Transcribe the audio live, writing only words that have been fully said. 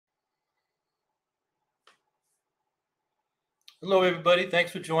Hello, everybody.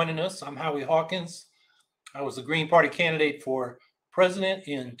 Thanks for joining us. I'm Howie Hawkins. I was the Green Party candidate for president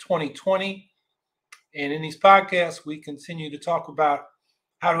in 2020. And in these podcasts, we continue to talk about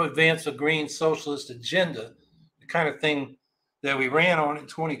how to advance a green socialist agenda, the kind of thing that we ran on in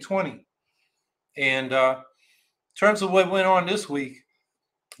 2020. And in terms of what went on this week,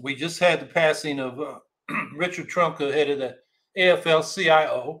 we just had the passing of Richard Trumka, head of the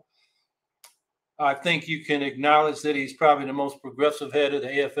AFL-CIO. I think you can acknowledge that he's probably the most progressive head of the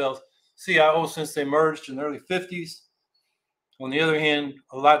AFL-CIO since they merged in the early 50s. On the other hand,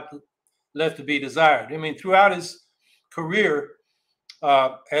 a lot left to be desired. I mean, throughout his career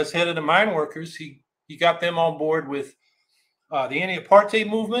as head of the mine workers, he got them on board with the anti-apartheid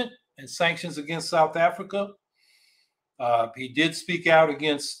movement and sanctions against South Africa. He did speak out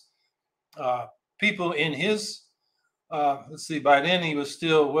against people in his let's see, by then he was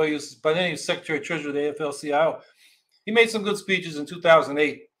Secretary Treasurer of the AFL-CIO. He made some good speeches in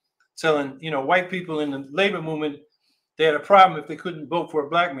 2008 telling, white people in the labor movement, they had a problem if they couldn't vote for a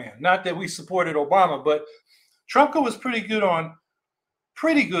black man. Not that we supported Obama, but Trumka was pretty good on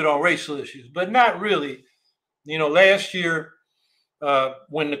racial issues, but not really. Last year,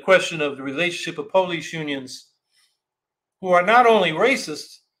 when the question of the relationship of police unions, who are not only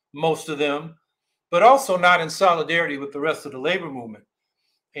racist, most of them, but also not in solidarity with the rest of the labor movement.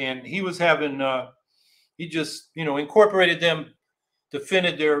 And he was having, he just, incorporated them,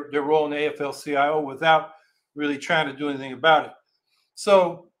 defended their role in the AFL-CIO without really trying to do anything about it.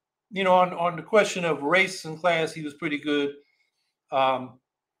 So, on the question of race and class, he was pretty good.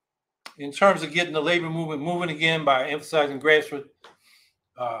 In terms of getting the labor movement moving again by emphasizing grassroots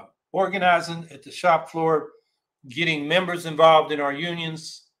organizing at the shop floor, getting members involved in our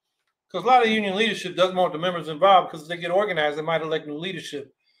unions, because a lot of union leadership doesn't want the members involved because if they get organized, they might elect new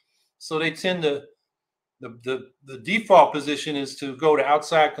leadership. So they tend to, the default position is to go to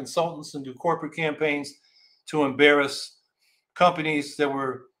outside consultants and do corporate campaigns to embarrass companies that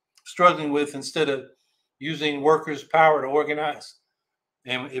we're struggling with instead of using workers' power to organize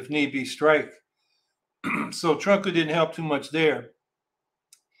and, if need be, strike. So Trumka didn't help too much there.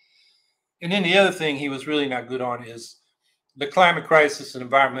 And then the other thing he was really not good on is the climate crisis and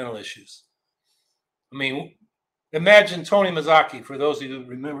environmental issues. I mean, imagine Tony Mazzocchi, for those of you who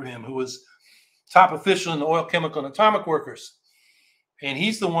remember him, who was top official in the oil, chemical, and atomic workers. And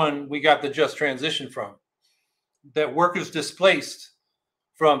he's the one we got the just transition from, that workers displaced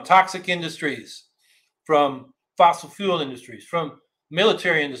from toxic industries, from fossil fuel industries, from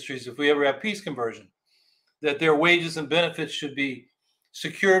military industries, if we ever have peace conversion, that their wages and benefits should be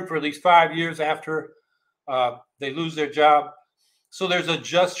secured for at least 5 years after they lose their job. So there's a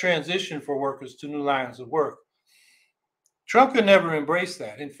just transition for workers to new lines of work. Trumka never embraced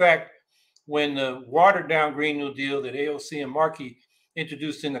that. In fact, when the watered down Green New Deal that AOC and Markey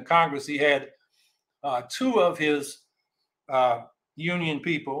introduced into Congress, he had two of his union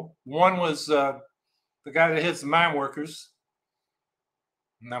people. One was the guy that heads the mine workers,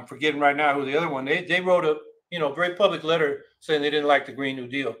 and I'm forgetting right now who the other one. They wrote a very public letter saying they didn't like the Green New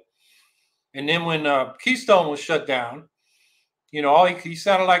Deal. And then when Keystone was shut down, he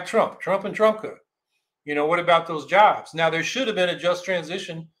sounded like Trump and Trumka. What about those jobs? Now, there should have been a just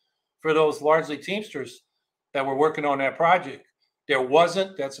transition for those largely Teamsters that were working on that project. There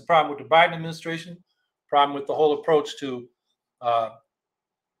wasn't. That's a problem with the Biden administration, problem with the whole approach to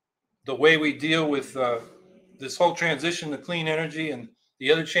the way we deal with this whole transition to clean energy and the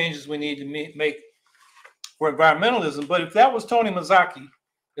other changes we need to make for environmentalism. But if that was Tony Mazzocchi,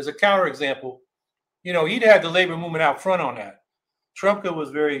 as a counterexample, he'd had the labor movement out front on that. Trumka was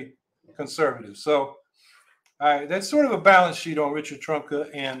very conservative. So that's sort of a balance sheet on Richard Trumka,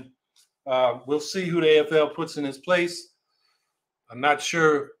 and we'll see who the AFL puts in his place. I'm not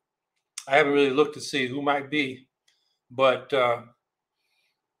sure. I haven't really looked to see who might be, but the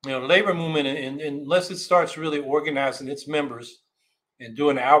labor movement, unless it starts really organizing its members and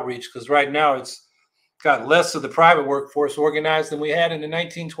doing outreach, because right now it's got less of the private workforce organized than we had in the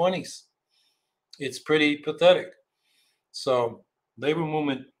 1920s. It's pretty pathetic. So labor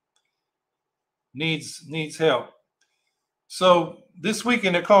movement needs help. So this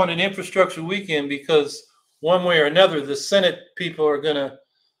weekend, they're calling it infrastructure weekend because one way or another, the Senate people are going to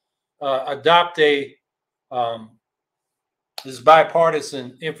adopt this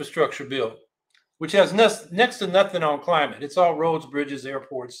bipartisan infrastructure bill, which has next to nothing on climate. It's all roads, bridges,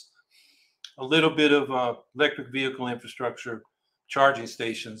 airports, a little bit of electric vehicle infrastructure, charging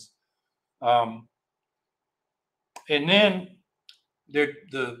stations. And then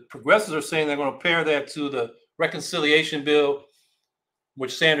the progressives are saying they're going to pair that to the reconciliation bill,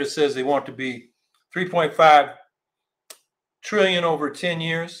 which Sanders says they want to be $3.5 trillion over 10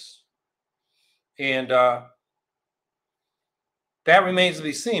 years. And that remains to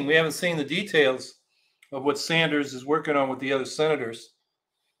be seen. We haven't seen the details of what Sanders is working on with the other senators.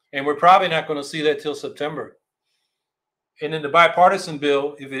 And we're probably not going to see that till September. And in the bipartisan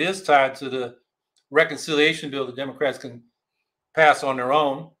bill, if it is tied to the reconciliation bill, the Democrats can pass on their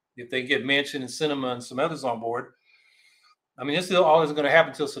own if they get Manchin and Sinema and some others on board. I mean, this is all isn't going to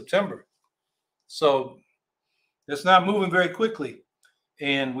happen till September. So it's not moving very quickly.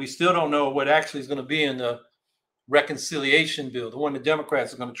 And we still don't know what actually is going to be in the reconciliation bill, the one the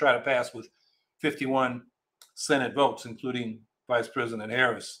Democrats are going to try to pass with 51 Senate votes, including Vice President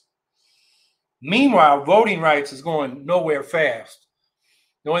Harris. Meanwhile, voting rights is going nowhere fast.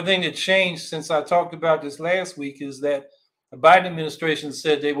 The only thing that changed since I talked about this last week is that the Biden administration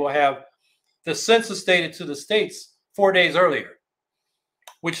said they will have the census data to the states 4 days earlier,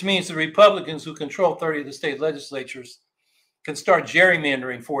 which means the Republicans who control 30 of the state legislatures can start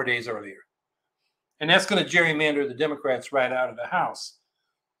gerrymandering 4 days earlier. And that's going to gerrymander the Democrats right out of the House,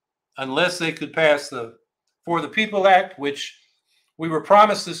 unless they could pass the For the People Act, which we were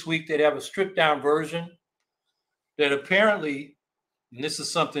promised this week they'd have a stripped down version that apparently, and this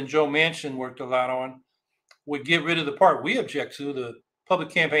is something Joe Manchin worked a lot on, would get rid of the part we object to, the public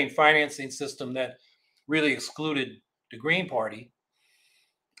campaign financing system that really excluded the Green Party,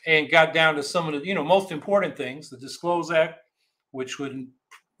 and got down to some of the most important things, the Disclose Act, which would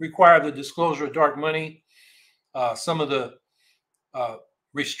require the disclosure of dark money, some of the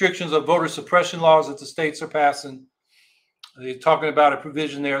restrictions of voter suppression laws that the states are passing. They're talking about a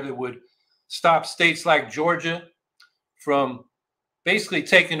provision there that would stop states like Georgia from basically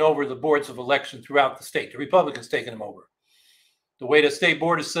taking over the boards of election throughout the state. The Republicans taking them over. The way the state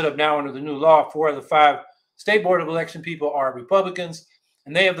board is set up now under the new law, 4 of the 5 state board of election people are Republicans,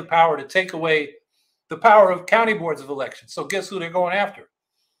 and they have the power to take away the power of county boards of election. So guess who they're going after?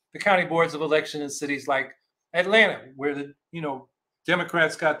 The county boards of election in cities like Atlanta, where the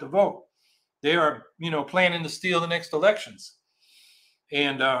Democrats got the vote. They are planning to steal the next elections.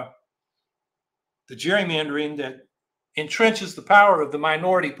 And the gerrymandering that entrenches the power of the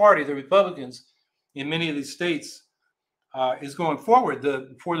minority party, the Republicans, in many of these states is going forward.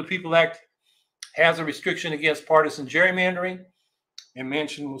 The For the People Act has a restriction against partisan gerrymandering, and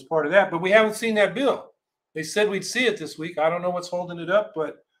Manchin was part of that. But we haven't seen that bill. They said we'd see it this week. I don't know what's holding it up,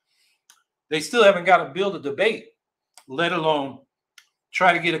 but they still haven't got a bill to debate, let alone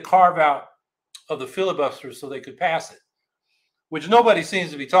try to get a carve out of the filibuster so they could pass it, which nobody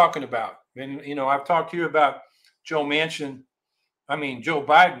seems to be talking about. And, I've talked here about Joe Biden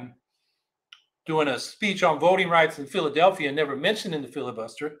doing a speech on voting rights in Philadelphia, never mentioned in the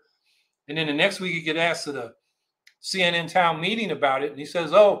filibuster. And then the next week he get asked at a CNN town meeting about it. And he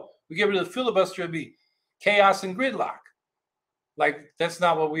says, oh, we get rid of the filibuster, it'd be chaos and gridlock. Like, that's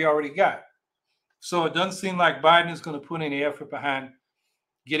not what we already got. So it doesn't seem like Biden is going to put any effort behind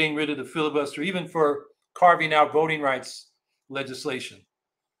getting rid of the filibuster, even for carving out voting rights legislation.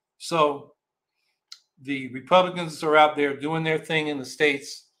 So the Republicans are out there doing their thing in the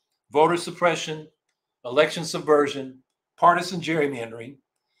states, voter suppression, election subversion, partisan gerrymandering,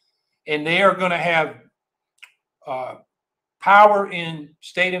 and they are going to have power in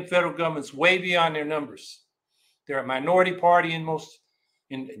state and federal governments way beyond their numbers. They're a minority party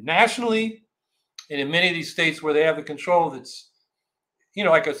nationally, and in many of these states where they have the control that's,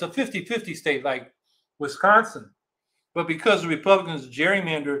 like it's a 50-50 state like Wisconsin. But because the Republicans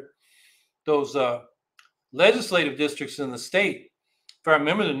gerrymander those legislative districts in the state, if I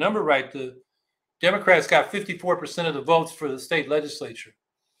remember the number right, the Democrats got 54% of the votes for the state legislature.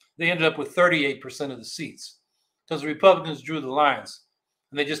 They ended up with 38% of the seats because the Republicans drew the lines.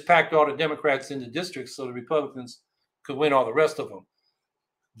 And they just packed all the Democrats into districts so the Republicans could win all the rest of them.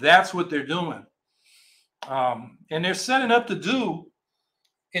 That's what they're doing. And they're setting up to do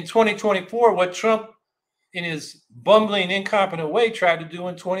in 2024 what Trump, in his bumbling, incompetent way, tried to do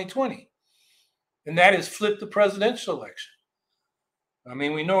in 2020. And that is flip the presidential election. I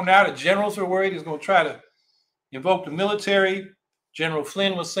mean, we know now the generals are worried he's going to try to invoke the military. General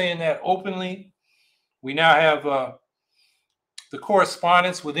Flynn was saying that openly. We now have the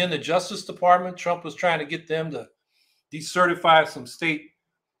correspondence within the Justice Department. Trump was trying to get them to decertify some state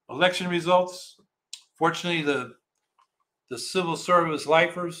election results. Fortunately, the civil service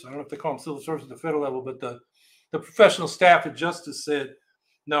lifers, I don't know if they call them civil service at the federal level, but the professional staff at Justice said,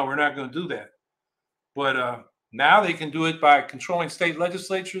 no, we're not going to do that. But now they can do it by controlling state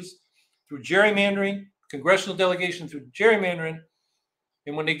legislatures through gerrymandering, congressional delegation through gerrymandering.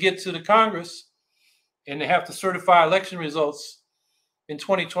 And when they get to the Congress and they have to certify election results in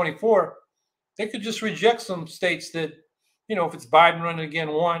 2024, they could just reject some states that, if it's Biden running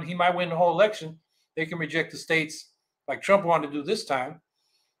again, won, he might win the whole election. They can reject the states like Trump wanted to do this time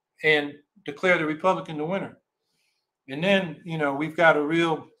and declare the Republican the winner. And then, we've got a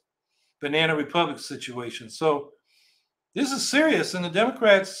real banana republic situation. So this is serious, and the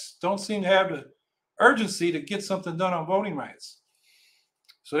Democrats don't seem to have the urgency to get something done on voting rights.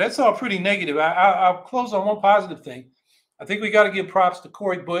 So that's all pretty negative. I'll close on one positive thing. I think we got to give props to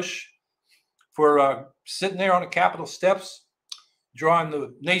Cori Bush for sitting there on the Capitol steps, drawing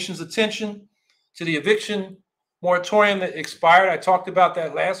the nation's attention to the eviction moratorium that expired. I talked about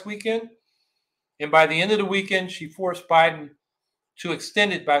that last weekend. And by the end of the weekend, she forced Biden to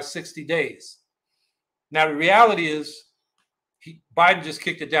extend it by 60 days. Now, the reality is Biden just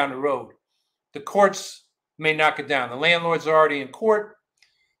kicked it down the road. The courts may knock it down. The landlords are already in court,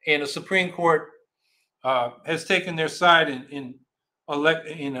 and the Supreme Court has taken their side in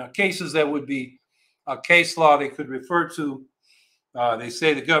cases that would be a case law they could refer to. They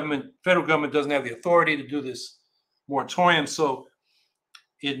say the federal government doesn't have the authority to do this moratorium, so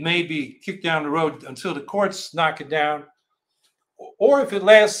it may be kicked down the road until the courts knock it down. Or if it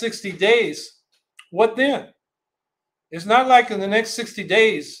lasts 60 days, what then? It's not like in the next 60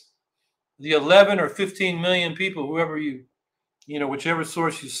 days, the 11 or 15 million people, whoever whichever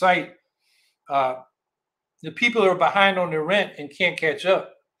source you cite, the people are behind on their rent and can't catch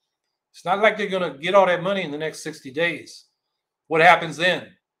up. It's not like they're going to get all that money in the next 60 days. What happens then?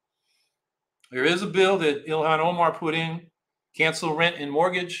 There is a bill that Ilhan Omar put in, cancel rent and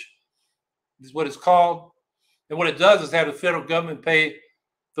mortgage is what it's called. And what it does is have the federal government pay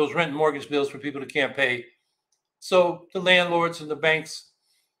those rent and mortgage bills for people that can't pay. So the landlords and the banks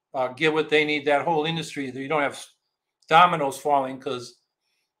get what they need, that whole industry. You don't have dominoes falling because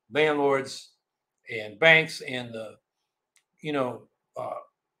landlords and banks and the,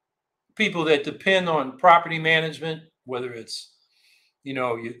 people that depend on property management, whether it's,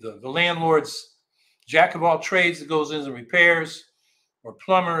 the landlord's jack of all trades that goes in and repairs, or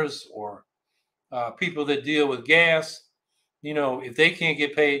plumbers, or people that deal with gas, if they can't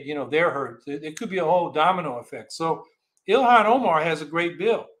get paid, they're hurt. It could be a whole domino effect. So Ilhan Omar has a great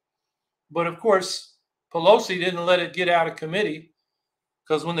bill. But of course, Pelosi didn't let it get out of committee,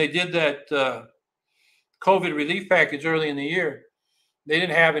 because when they did that COVID relief package early in the year, they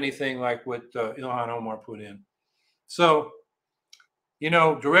didn't have anything like what Ilhan Omar put in. So,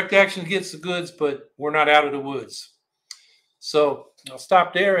 direct action gets the goods, but we're not out of the woods. So I'll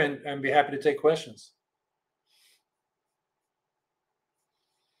stop there and be happy to take questions.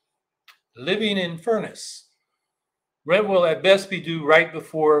 Living in Furnace. Rent will at best be due right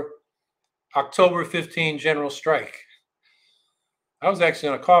before October 15 general strike. I was actually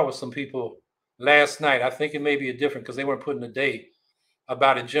on a call with some people last night. I think it may be different because they weren't putting a date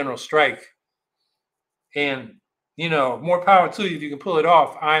about a general strike. And, more power to you if you can pull it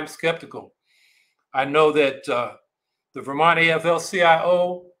off. I'm skeptical. I know that the Vermont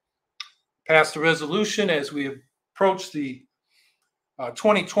AFL-CIO passed a resolution as we approach the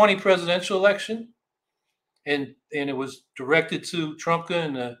 2020 presidential election. And it was directed to Trumka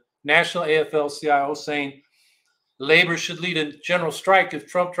and the National AFL-CIO, saying labor should lead a general strike if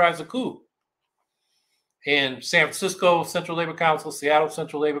Trump tries a coup. And San Francisco Central Labor Council, Seattle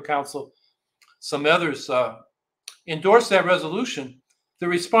Central Labor Council, some others endorsed that resolution. The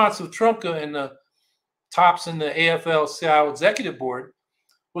response of Trumka and the tops in the AFL-CIO executive board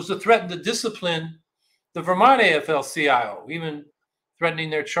was to threaten to discipline the Vermont AFL-CIO, even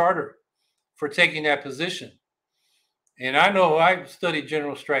threatening their charter for taking that position. And I know I've studied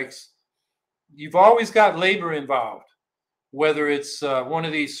general strikes. You've always got labor involved, whether it's one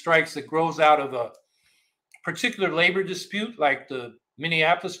of these strikes that grows out of a particular labor dispute, like the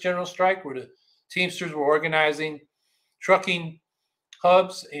Minneapolis general strike, where the Teamsters were organizing trucking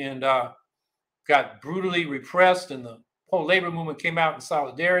hubs and got brutally repressed, and the whole labor movement came out in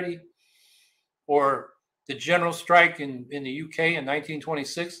solidarity, or the general strike in the UK in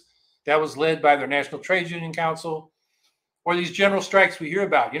 1926 that was led by their National Trades Union Council, or these general strikes we hear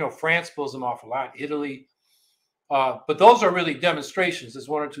about. France pulls them off a lot, Italy, but those are really demonstrations. It's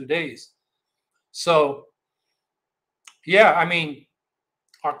 1 or 2 days. So yeah,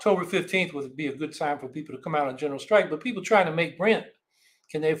 October 15th would be a good time for people to come out on general strike, but people trying to make rent,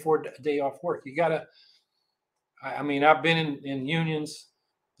 can they afford a day off work? You gotta, I've been in unions,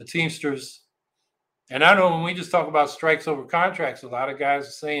 the Teamsters, and I know when we just talk about strikes over contracts, a lot of guys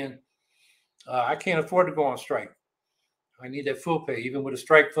are saying, I can't afford to go on strike. I need that full pay. Even with a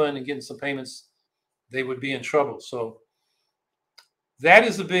strike fund and getting some payments, they would be in trouble. So that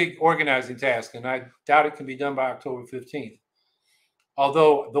is a big organizing task, and I doubt it can be done by October 15th.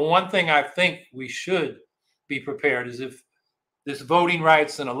 Although the one thing I think we should be prepared is if this voting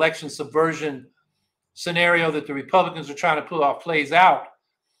rights and election subversion scenario that the Republicans are trying to pull off plays out,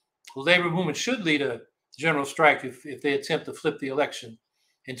 the labor movement should lead a general strike if they attempt to flip the election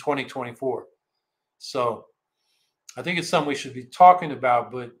in 2024. So I think it's something we should be talking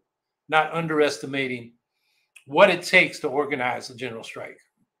about, but not underestimating what it takes to organize a general strike.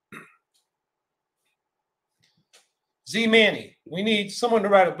 Z Manny, we need someone to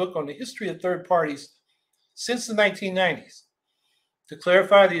write a book on the history of third parties since the 1990s to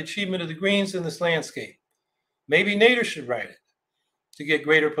clarify the achievement of the Greens in this landscape. Maybe Nader should write it to get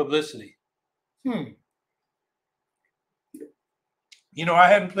greater publicity. You know, I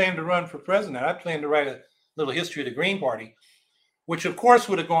hadn't planned to run for president. I planned to write a little history of the Green Party, which of course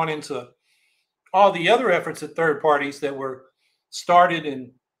would have gone into all the other efforts at third parties that were started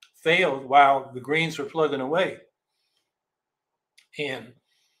and failed while the Greens were plugging away. And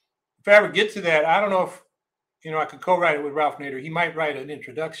if I ever get to that, I don't know if, you know, I could co-write it with Ralph Nader. He might write an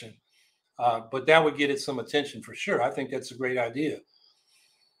introduction, but that would get it some attention for sure. I think that's a great idea.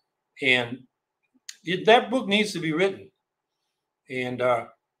 And that book needs to be written. And I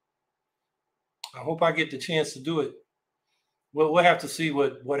hope I get the chance to do it. We'll have to see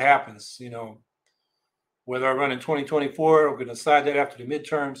what happens, you know, whether I run in 2024, we're going to decide that after the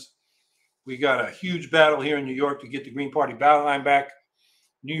midterms. We got a huge battle here in New York to get the Green Party ballot line back.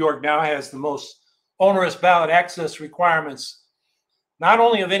 New York now has the most onerous ballot access requirements, not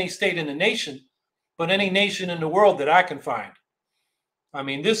only of any state in the nation, but any nation in the world that I can find. I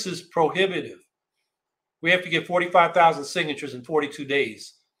mean, this is prohibitive. We have to get 45,000 signatures in 42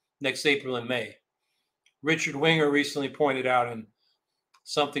 days next April and May. Richard Winger recently pointed out in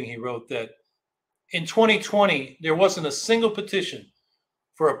something he wrote that in 2020, there wasn't a single petition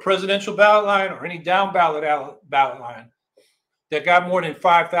for a presidential ballot line or any down ballot line that got more than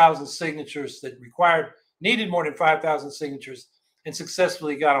 5,000 signatures, that needed more than 5,000 signatures and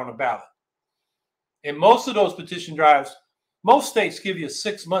successfully got on a ballot. And most of those petition drives, most states give you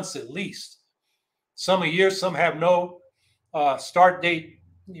 6 months at least. Some a year, some have no start date.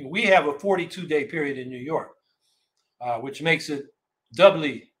 We have a 42-day period in New York, which makes it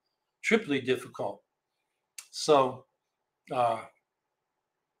doubly, triply difficult. So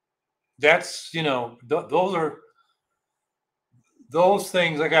that's, you know, those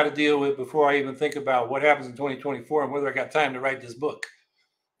things I got to deal with before I even think about what happens in 2024 and whether I got time to write this book.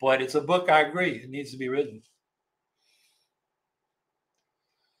 But it's a book, I agree, it needs to be written.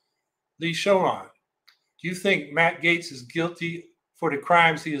 Lee Choron, do you think Matt Gaetz is guilty for the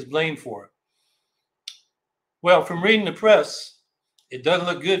crimes he is blamed for? Well, from reading the press, it doesn't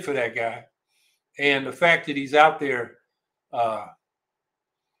look good for that guy. And the fact that he's out there, I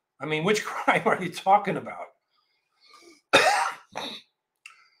mean, which crime are you talking about?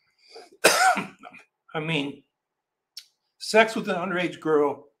 I mean, sex with an underage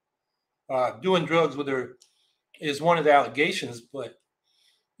girl, doing drugs with her is one of the allegations, but,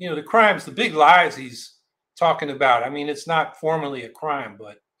 you know, the crimes, the big lies he's talking about, I mean, it's not formally a crime,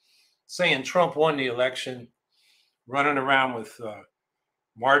 but saying Trump won the election, running around with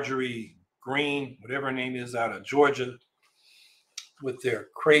Marjorie Greene, whatever her name is, out of Georgia, with their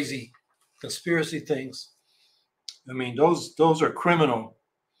crazy conspiracy things. I mean, those are criminal.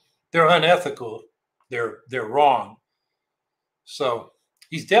 They're unethical. They're wrong. So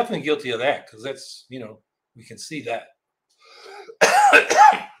he's definitely guilty of that, because that's, you know, we can see that.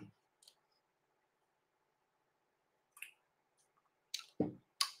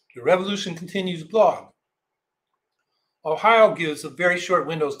 The Revolution Continues blog. Ohio gives a very short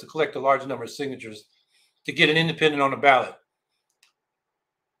windows to collect a large number of signatures to get an independent on the ballot,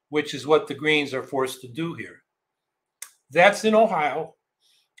 which is what the Greens are forced to do here. That's in Ohio.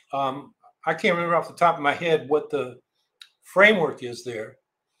 I can't remember off the top of my head what the framework is there.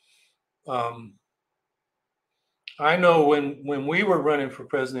 I know when we were running for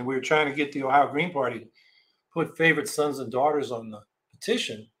president, we were trying to get the Ohio Green Party to put favorite sons and daughters on the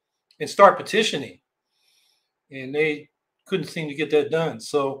petition and start petitioning. And they couldn't seem to get that done.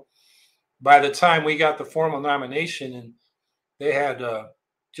 So by the time we got the formal nomination, and they had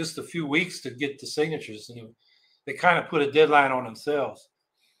just a few weeks to get the signatures, and they kind of put a deadline on themselves.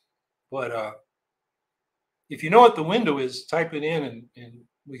 But if you know what the window is, type it in and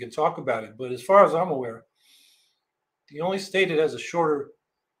we can talk about it. But as far as I'm aware, the only state that has a shorter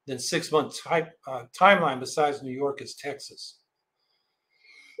than 6 month timeline besides New York is Texas.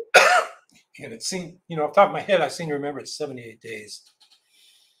 And it seemed, you know, off the top of my head, I seem to remember it's 78 days.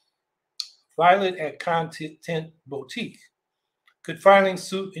 Violet at Content Boutique. Could filing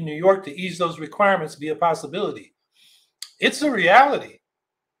suit in New York to ease those requirements be a possibility? It's a reality.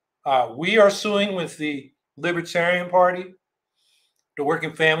 We are suing with the Libertarian Party. The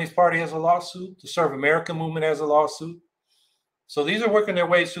Working Families Party has a lawsuit. The Serve America movement has a lawsuit. So these are working their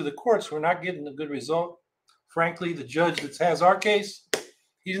ways through the courts. We're not getting a good result. Frankly, the judge that has our case,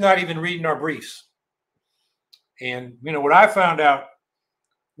 he's not even reading our briefs. And, what I found out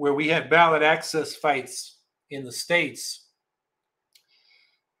where we had ballot access fights in the states,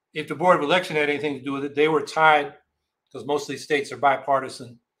 if the Board of Election had anything to do with it, they were tied because most of these states are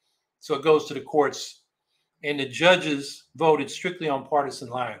bipartisan. So it goes to the courts, and the judges voted strictly on partisan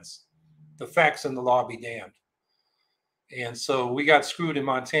lines. The facts and the law be damned. And so we got screwed in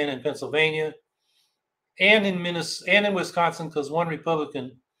Montana and Pennsylvania and in Minnesota and in Wisconsin because one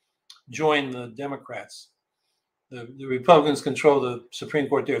Republican joined the Democrats. The Republicans control the Supreme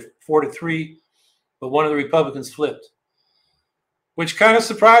Court there 4-3, but one of the Republicans flipped, which kind of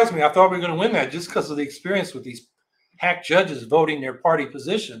surprised me. I thought we were going to win that just because of the experience with these hack judges voting their party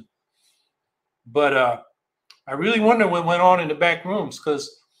position. But I really wonder what went on in the back rooms,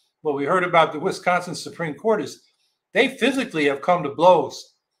 because what we heard about the Wisconsin Supreme Court is they physically have come to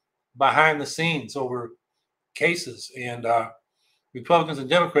blows behind the scenes over cases, and Republicans and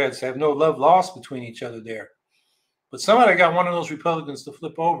Democrats have no love lost between each other there. But somebody got one of those Republicans to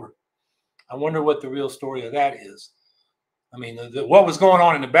flip over. I wonder what the real story of that is. I mean, what was going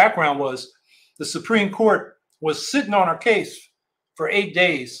on in the background was the Supreme Court was sitting on our case for 8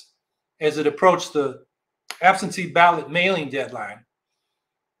 days as it approached the absentee ballot mailing deadline.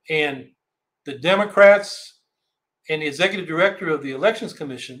 And the Democrats and the executive director of the Elections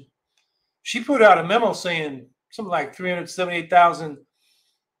Commission, she put out a memo saying something like 378,000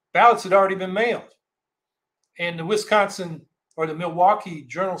 ballots had already been mailed. And the Wisconsin or the Milwaukee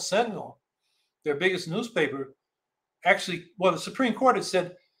Journal-Sentinel, their biggest newspaper, actually, the Supreme Court had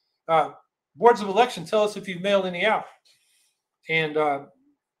said, boards of election, tell us if you've mailed any out. And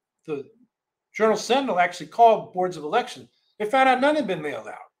the Journal-Sentinel actually called boards of election. They found out none had been mailed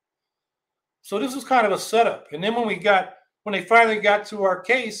out. So this was kind of a setup. And then when they finally got to our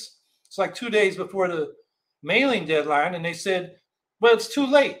case, it's like 2 days before the mailing deadline, and they said, well, it's too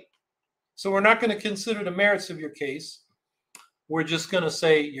late. So we're not going to consider the merits of your case. We're just going to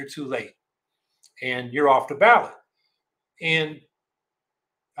say you're too late and you're off the ballot. And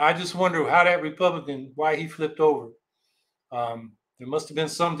I just wonder how that Republican, why he flipped over. There must have been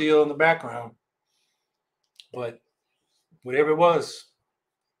some deal in the background. But whatever it was,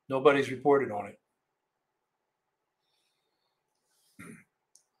 nobody's reported on it.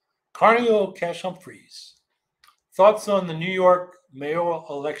 Carnio Cash Humphreys. Thoughts on the New York mayoral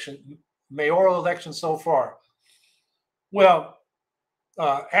election so far? Well,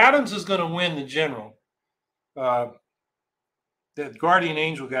 Adams is going to win the general. That guardian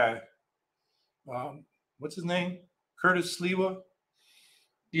angel guy, what's his name? Curtis Sliwa.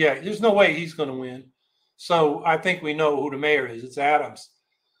 Yeah, there's no way he's going to win. So I think we know who the mayor is. It's Adams.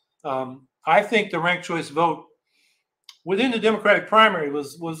 I think the ranked choice vote within the Democratic primary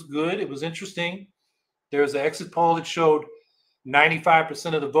was good. It was interesting. There was an exit poll that showed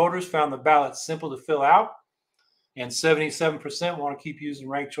 95% of the voters found the ballot simple to fill out, and 77% want to keep using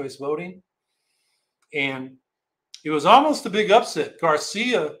ranked choice voting. And it was almost a big upset.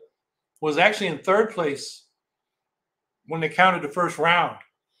 Garcia was actually in third place when they counted the first round,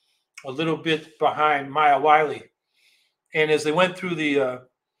 a little bit behind Maya Wiley. And as they went through the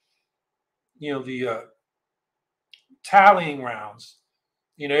tallying rounds,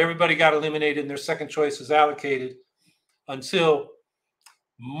 everybody got eliminated and their second choices allocated until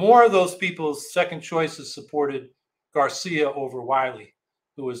more of those people's second choices supported Garcia over Wiley,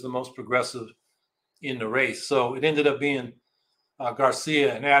 who was the most progressive in the race. So it ended up being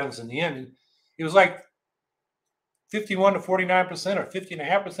Garcia and Adams in the end. And it was like 51 to 49% or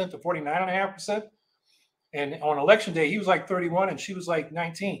 50.5% to 49.5%. And on election day, he was like 31 and she was like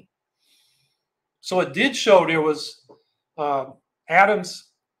 19. So it did show there was Adams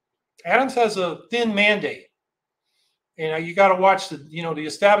has a thin mandate. And you got to watch the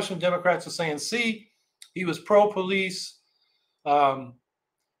establishment Democrats are saying, see, he was pro-police, and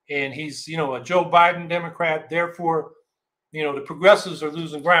he's, a Joe Biden Democrat. Therefore, the progressives are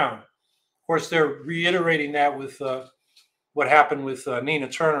losing ground. Of course, they're reiterating that with what happened with Nina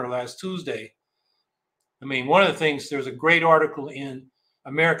Turner last Tuesday. I mean, one of the things, there's a great article in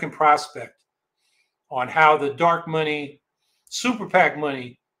American Prospect on how the dark money, super PAC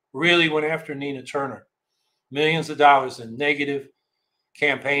money, really went after Nina Turner. Millions of dollars in negative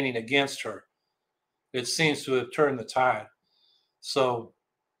campaigning against her. It seems to have turned the tide. So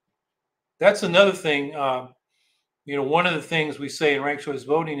that's another thing. One of the things we say in ranked choice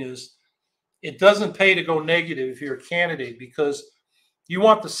voting is it doesn't pay to go negative if you're a candidate, because you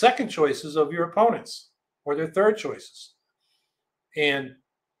want the second choices of your opponents or their third choices. And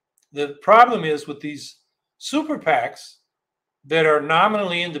the problem is with these super PACs that are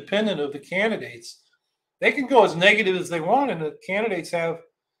nominally independent of the candidates, they can go as negative as they want, and the candidates have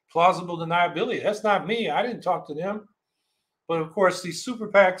plausible deniability. That's not me. I didn't talk to them. But of course, these super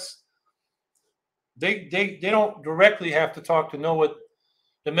PACs, they don't directly have to talk to know what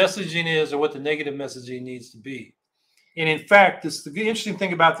the messaging is or what the negative messaging needs to be. And in fact, the interesting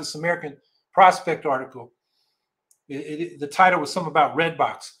thing about this American Prospect article, the title was something about red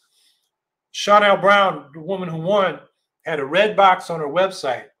box. Chanel Brown, the woman who won, had a red box on her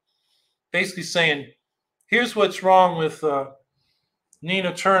website, basically saying, here's what's wrong with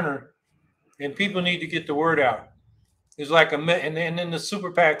Nina Turner, and people need to get the word out. It's like and then the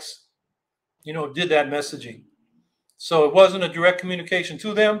super PACs, did that messaging. So it wasn't a direct communication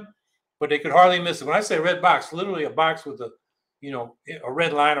to them, but they could hardly miss it. When I say red box, literally a box with a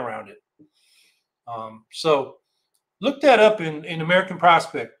red line around it. So look that up in American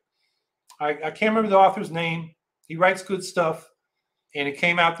Prospect. I can't remember the author's name. He writes good stuff, and it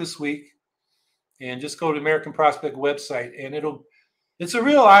came out this week. And just go to the American Prospect website, and it's a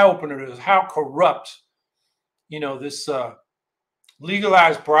real eye opener to how corrupt, this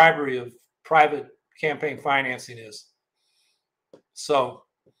legalized bribery of private campaign financing is. So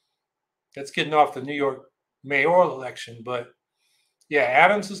that's getting off the New York mayoral election, but yeah,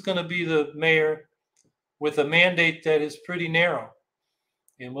 Adams is going to be the mayor with a mandate that is pretty narrow,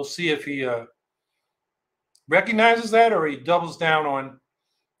 and we'll see if he recognizes that or he doubles down on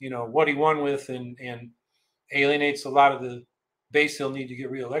what he won with and alienates a lot of the base he'll need to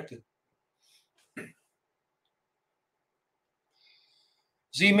get reelected.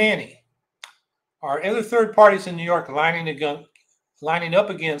 Z Manny. Are other third parties in New York lining up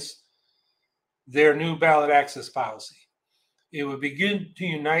against their new ballot access policy? It would begin to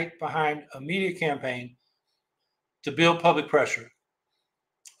unite behind a media campaign to build public pressure.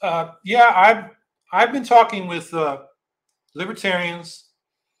 Yeah, I've been talking with libertarians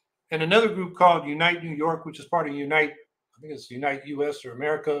and another group called Unite New York, which is part of Unite, I think it's Unite US or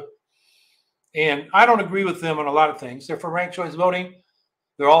America. And I don't agree with them on a lot of things. They're for ranked choice voting.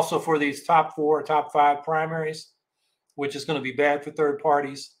 They're also for these top 4 or top 5 primaries, which is going to be bad for third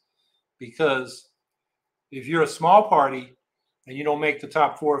parties, because if you're a small party and you don't make the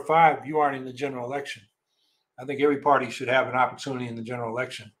top 4 or 5, you aren't in the general election. I think every party should have an opportunity in the general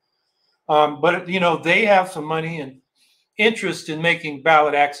election. But, they have some money and interest in making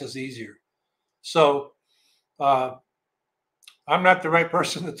ballot access easier. So I'm not the right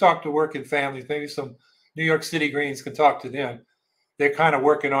person to talk to working families. Maybe some New York City Greens can talk to them. They're kind of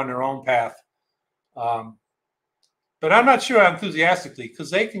working on their own path. But I'm not sure enthusiastically,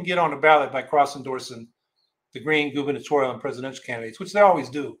 because they can get on the ballot by cross-endorsing the Green gubernatorial and presidential candidates, which they always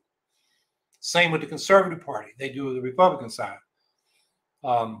do. Same with the Conservative Party. They do the Republican side.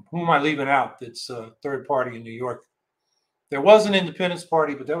 Who am I leaving out that's a third party in New York? There was an Independence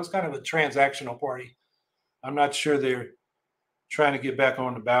Party, but that was kind of a transactional party. I'm not sure they're trying to get back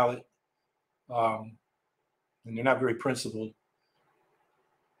on the ballot. And they're not very principled.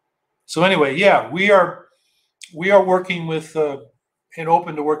 So anyway, yeah, we are working with and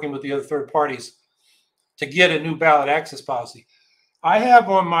open to working with the other third parties to get a new ballot access policy. I have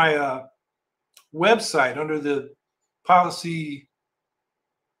on my website under the policy,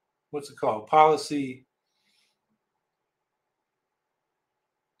 what's it called? Policy.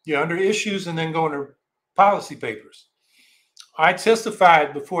 Yeah, under issues and then go under policy papers. I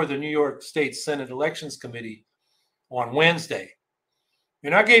testified before the New York State Senate Elections Committee on Wednesday.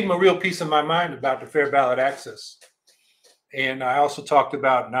 And I gave them a real piece of my mind about the fair ballot access. And I also talked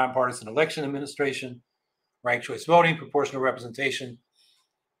about nonpartisan election administration, ranked choice voting, proportional representation,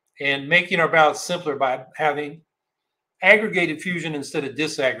 and making our ballots simpler by having aggregated fusion instead of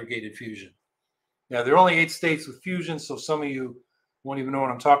disaggregated fusion. Now, there are only 8 states with fusion, so some of you won't even know what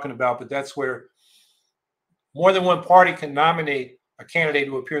I'm talking about, but that's where more than one party can nominate a candidate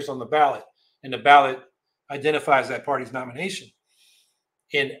who appears on the ballot, and the ballot identifies that party's nomination.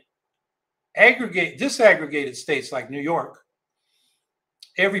 In disaggregated states like New York,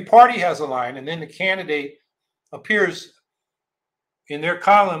 every party has a line, and then the candidate appears in their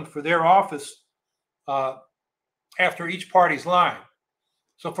column for their office after each party's line.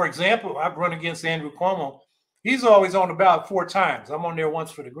 So, for example, I've run against Andrew Cuomo. He's always on the ballot 4 times. I'm on there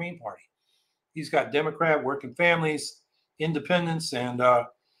once for the Green Party. He's got Democrat, working families, independents, and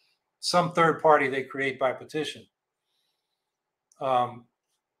some third party they create by petition.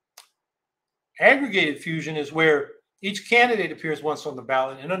 Aggregated fusion is where each candidate appears once on the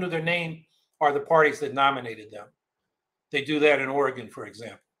ballot, and under their name are the parties that nominated them. They do that in Oregon, for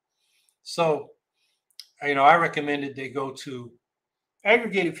example. So, I recommended they go to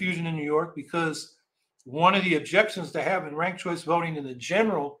aggregated fusion in New York because one of the objections to having ranked choice voting in the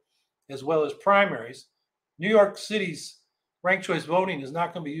general as well as primaries, New York City's ranked choice voting is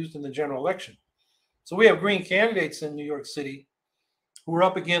not going to be used in the general election. So we have Green candidates in New York City who are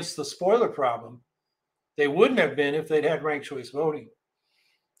up against the spoiler problem. They wouldn't have been if they'd had ranked choice voting.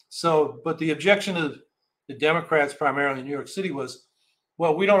 So, but the objection of the Democrats primarily in New York City was,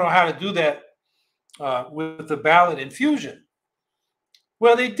 well, we don't know how to do that with the ballot infusion.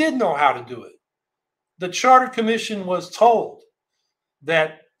 Well, they did know how to do it. The Charter Commission was told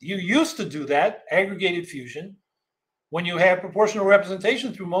that you used to do that, aggregated fusion, when you had proportional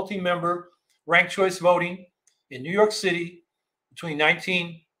representation through multi-member ranked choice voting in New York City between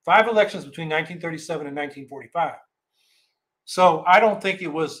 5 elections between 1937 and 1945. So I don't think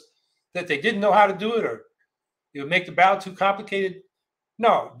it was that they didn't know how to do it or it would make the ballot too complicated.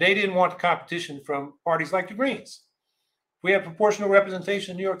 No, they didn't want the competition from parties like the Greens. If we have proportional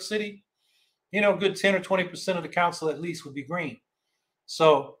representation in New York City, you know, good 10 or 20% of the council at least would be Green.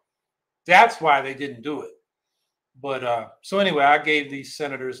 So that's why they didn't do it. But so anyway, I gave these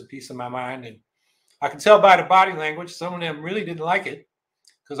senators a piece of my mind, and I can tell by the body language, some of them really didn't like it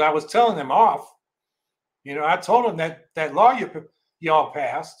because I was telling them off. You know, I told them that law y'all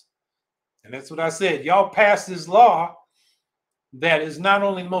passed, and that's what I said. Y'all passed this law that is not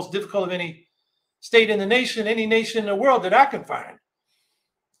only the most difficult of any state in the nation, any nation in the world that I can find.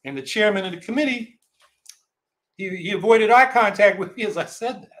 And the chairman of the committee, he avoided eye contact with me as I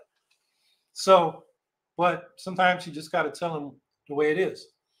said that. So, but sometimes you just got to tell them the way it is.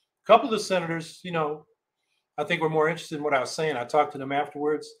 A couple of the senators, you know, I think were more interested in what I was saying. I talked to them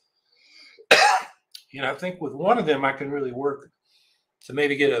afterwards. You know, I think with one of them, I can really work to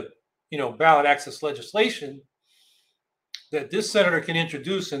maybe get a, you know, ballot access legislation that this senator can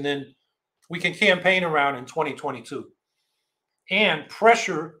introduce, and then we can campaign around in 2022 and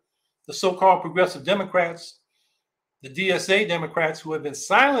pressure the so-called progressive Democrats, the DSA Democrats who have been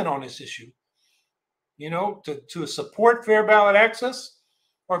silent on this issue, you know, to support fair ballot access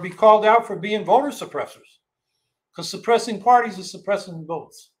or be called out for being voter suppressors, because suppressing parties is suppressing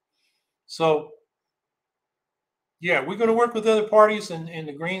votes. So, yeah, we're going to work with other parties, and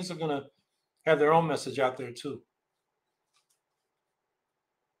the Greens are going to have their own message out there too.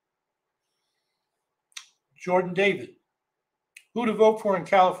 Jordan David, who to vote for in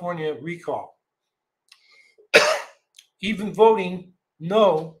California recall? Even voting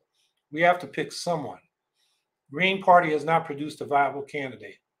no, we have to pick someone. Green Party has not produced a viable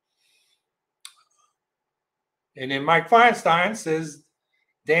candidate. And then Mike Feinstein says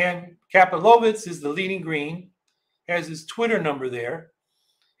Dan Kapilovitz is the leading Green, has his Twitter number there.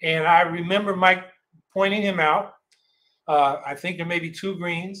 And I remember Mike pointing him out. I think there may be 2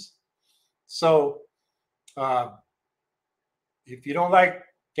 Greens. So if you don't like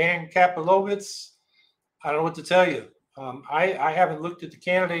Dan Kapilovitz, I don't know what to tell you. I haven't looked at the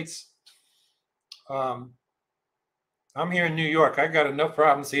candidates. I'm here in New York. I got enough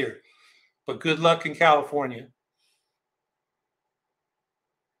problems here. But good luck in California.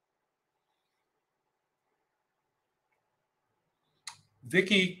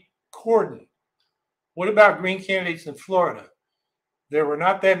 Vicky Corden, what about Green candidates in Florida? There were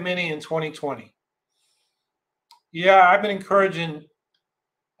not that many in 2020. Yeah, I've been encouraging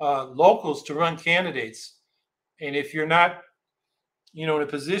locals to run candidates. And if you're not, you know, in a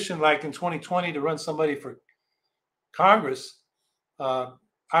position like in 2020 to run somebody for Congress, I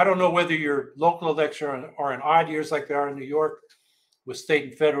don't know whether your local elections are in odd years like they are in New York with state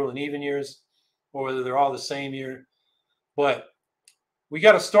and federal and even years, or whether they're all the same year. But we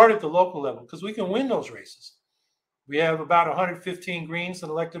got to start at the local level because we can win those races. We have about 115 Greens in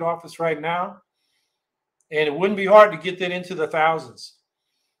elected office right now. And it wouldn't be hard to get that into the thousands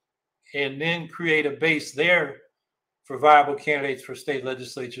and then create a base there for viable candidates for state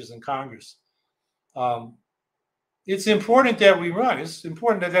legislatures and Congress. It's important that we run. It's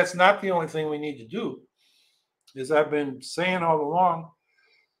important that that's not the only thing we need to do. As I've been saying all along,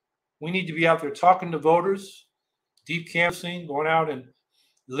 we need to be out there talking to voters, deep canvassing, going out and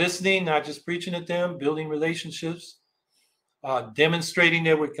listening, not just preaching at them, building relationships, demonstrating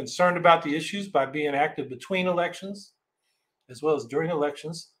that we're concerned about the issues by being active between elections as well as during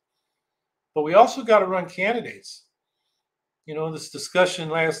elections. But we also got to run candidates. You know, this discussion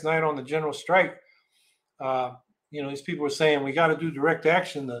last night on the general strike, you know, these people were saying we got to do direct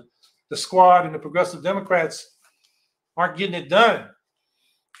action. The squad and the progressive Democrats aren't getting it done.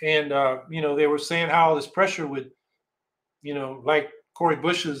 And, you know, they were saying how all this pressure would, you know, like Cori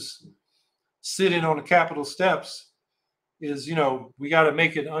Bush's sitting on the Capitol steps is, you know, we got to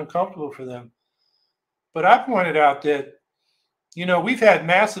make it uncomfortable for them. But I pointed out that You know, we've had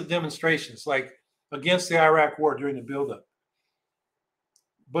massive demonstrations like against the Iraq war during the buildup.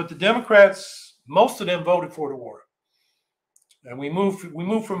 But the Democrats, most of them voted for the war. And we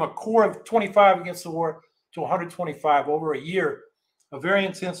moved from a core of 25 against the war to 125 over a year of very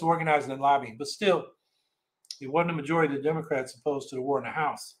intense organizing and lobbying. But still, it wasn't a majority of the Democrats opposed to the war in the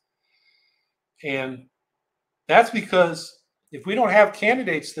House. And that's because if we don't have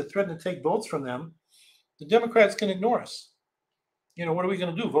candidates that threaten to take votes from them, the Democrats can ignore us. You know, what are we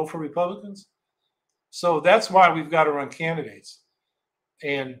going to do? Vote for Republicans? So that's why we've got to run candidates.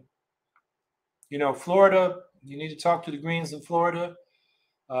 And, you know, Florida, you need to talk to the Greens in Florida.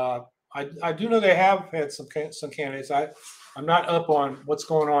 I do know they have had some candidates. I'm not up on what's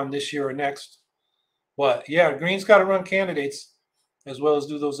going on this year or next. But, yeah, Greens got to run candidates as well as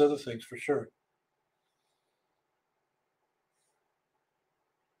do those other things for sure.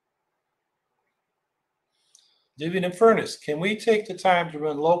 Living in Furnace, can we take the time to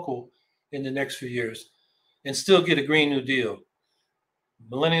run local in the next few years and still get a Green New Deal?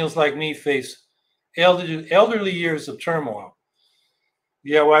 Millennials like me face elderly years of turmoil.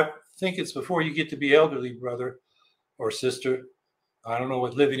 Yeah, well, I think it's before you get to be elderly, brother or sister. I don't know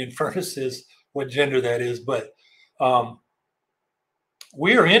what living in Furnace is, what gender that is, but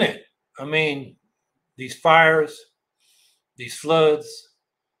we're in it. I mean, these fires, these floods,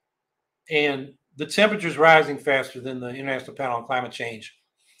 and the temperature's rising faster than the International Panel on Climate Change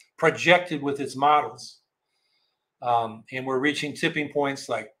projected with its models. And we're reaching tipping points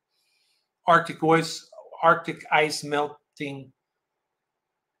like Arctic ice melting.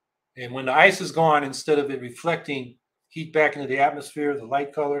 And when the ice is gone, instead of it reflecting heat back into the atmosphere, the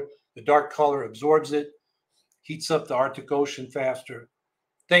light color, the dark color absorbs it, heats up the Arctic Ocean faster,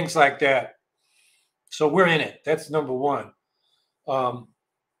 things like that. So we're in it. That's number one.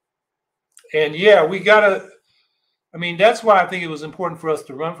 And yeah, we gotta, I mean, that's why I think it was important for us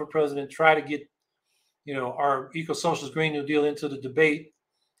to run for president, try to get, you know, our eco-socialist Green New Deal into the debate.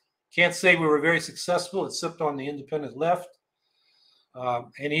 Can't say we were very successful, except on the independent left.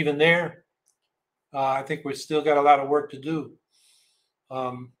 And even there, I think we've still got a lot of work to do.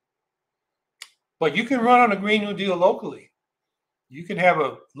 But you can run on a Green New Deal locally. You can have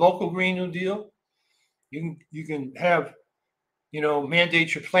a local Green New Deal. You can have, you know,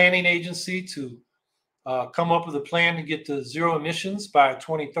 mandate your planning agency to come up with a plan to get to zero emissions by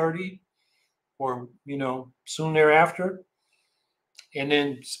 2030 or, you know, soon thereafter. And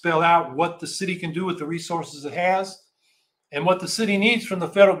then spell out what the city can do with the resources it has and what the city needs from the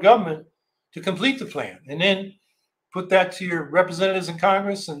federal government to complete the plan. And then put that to your representatives in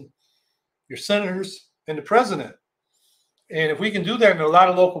Congress and your senators and the president. And if we can do that in a lot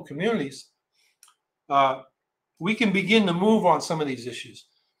of local communities, we can begin to move on some of these issues.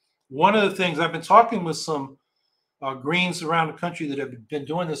 One of the things, I've been talking with some Greens around the country that have been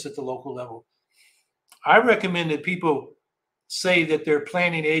doing this at the local level. I recommend that people say that their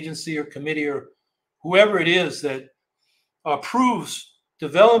planning agency or committee or whoever it is that approves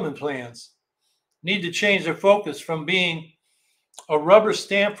development plans need to change their focus from being a rubber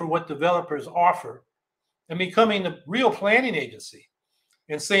stamp for what developers offer and becoming the real planning agency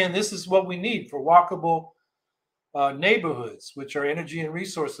and saying this is what we need for walkable neighborhoods, which are energy and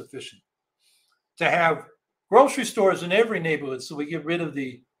resource efficient, to have grocery stores in every neighborhood so we get rid of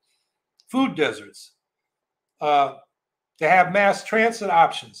the food deserts, to have mass transit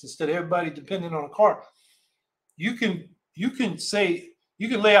options instead of everybody depending on a car. You can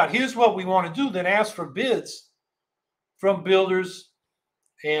lay out, here's what we want to do, then ask for bids from builders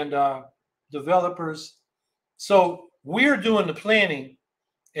and developers. So we're doing the planning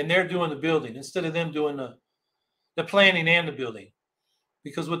and they're doing the building instead of them doing the planning and the building.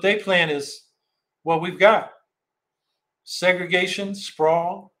 Because what they plan is what we've got: segregation,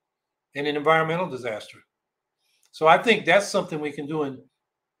 sprawl, and an environmental disaster. So I think that's something we can do in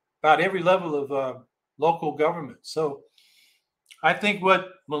about every level of local government. So I think what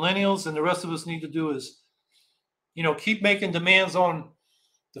millennials and the rest of us need to do is, you know, keep making demands on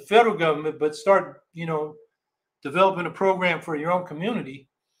the federal government, but start, you know, developing a program for your own community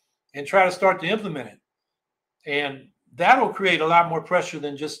and try to start to implement it. And that'll create a lot more pressure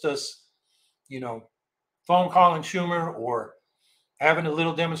than just us, you know, phone calling Schumer or having a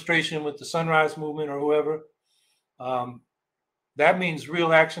little demonstration with the Sunrise Movement or whoever. That means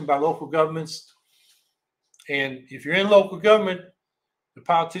real action by local governments. And if you're in local government, the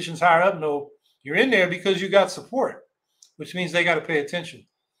politicians higher up know you're in there because you got support, which means they got to pay attention.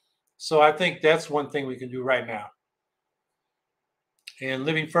 So I think that's one thing we can do right now. And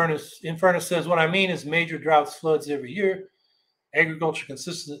Living in Furnace says, what I mean is major droughts, floods every year, agriculture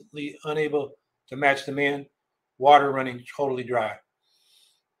consistently unable to match demand, water running totally dry.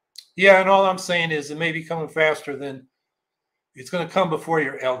 Yeah, and all I'm saying is it may be coming faster than it's going to come before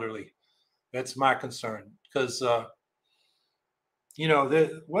you're elderly. That's my concern. Because,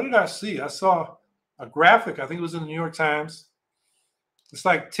 what did I see? I saw a graphic, I think it was in the New York Times. It's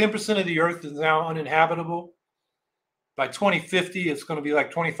like 10% of the earth is now uninhabitable. By 2050, it's going to be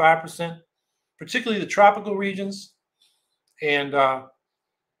like 25%, particularly the tropical regions. And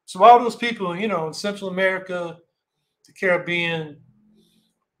so all those people, in Central America, the Caribbean,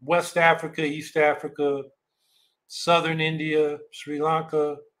 West Africa, East Africa, Southern India, Sri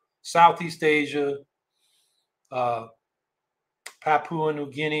Lanka, Southeast Asia, Papua New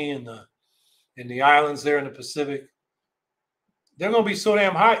Guinea, and the islands there in the Pacific, they're going to be so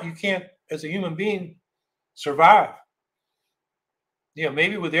damn hot you can't, as a human being, survive.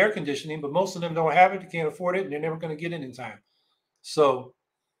 Maybe with air conditioning, but most of them don't have it, they can't afford it, and they're never going to get it in time. So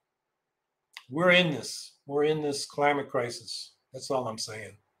we're in this. We're in this climate crisis. That's all I'm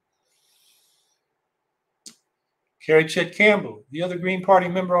saying. Carrie Chet Campbell, the other Green Party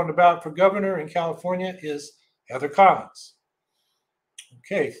member on the ballot for governor in California is Heather Collins.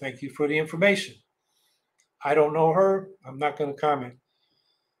 Okay, thank you for the information. I don't know her. I'm not going to comment.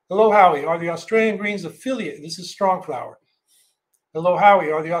 Hello, Howie. Are the Australian Greens affiliated? This is Strongflower. Hello,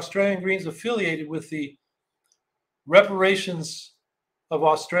 Howie. Are the Australian Greens affiliated with the reparations of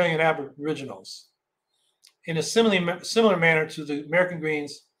Australian Aboriginals in a similar manner to the American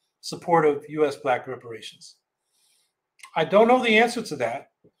Greens' support of U.S. Black reparations? I don't know the answer to that.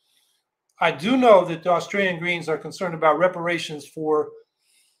 I do know that the Australian Greens are concerned about reparations for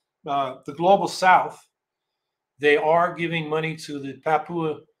the global South. They are giving money to the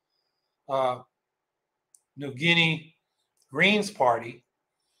Papua New Guinea Greens Party.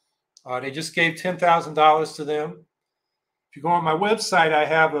 They just gave $10,000 to them. If you go on my website, I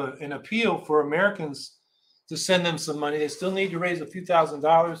have an appeal for Americans to send them some money. They still need to raise a few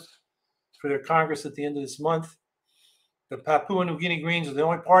 $1,000s for their Congress at the end of this month. The Papua New Guinea Greens are the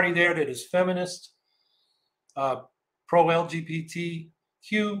only party there that is feminist, pro-LGBTQ,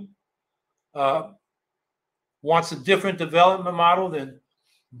 wants a different development model than,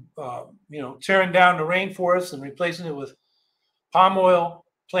 tearing down the rainforest and replacing it with palm oil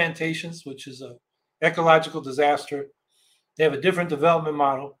plantations, which is an ecological disaster. They have a different development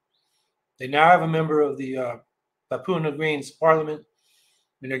model. They now have a member of the Papua New Greens Parliament,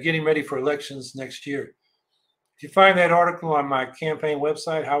 and they're getting ready for elections next year. If you find that article on my campaign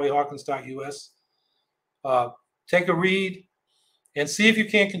website, howiehawkins.us, take a read and see if you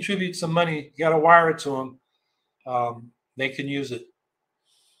can't contribute some money. You got to wire it to them. They can use it.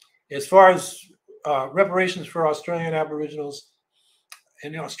 As far as reparations for Australian Aboriginals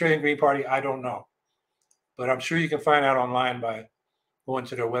and the Australian Green Party, I don't know. But I'm sure you can find out online by going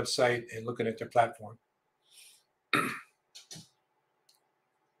to their website and looking at their platform.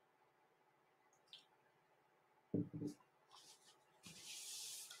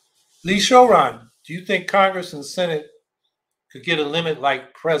 Lee Showron, do you think Congress and Senate could get a limit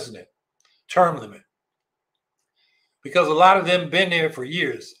like president, term limit? Because a lot of them been there for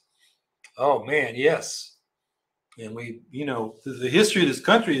years. Oh man, yes. And the history of this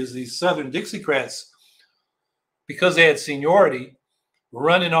country is these Southern Dixiecrats, because they had seniority,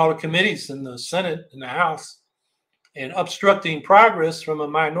 running all the committees in the Senate and the House and obstructing progress from a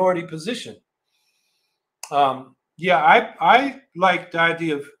minority position. I like the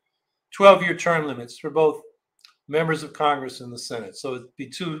idea of 12-year term limits for both members of Congress and the Senate. So it'd be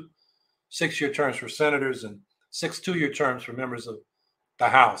 2 6-year terms for senators and 6 2-year terms for members of the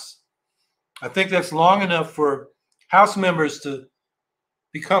House. I think that's long enough for House members to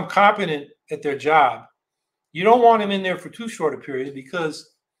become competent at their job. You don't want them in there for too short a period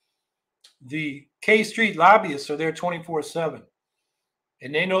because the K Street lobbyists are there 24/7.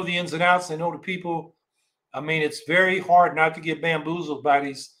 And they know the ins and outs. They know the people. I mean, it's very hard not to get bamboozled by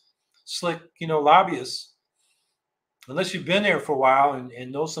these slick, lobbyists, unless you've been there for a while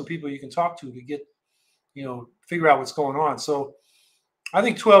and know some people you can talk to get, figure out what's going on. So I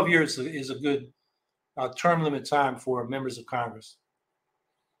think 12 years is a good term limit time for members of Congress.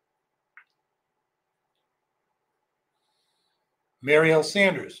 Mary L.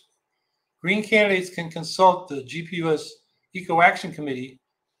 Sanders. Green candidates can consult the GPUS Eco Action Committee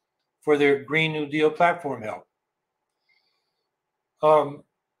for their Green New Deal platform help.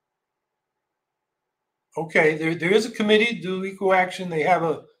 Okay, there is a committee, do Eco Action. They have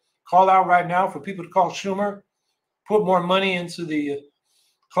a call out right now for people to call Schumer, put more money into the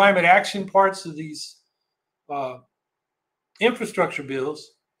climate action parts of these infrastructure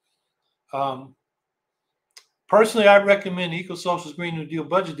bills. Personally, I recommend the Eco Socialist Green New Deal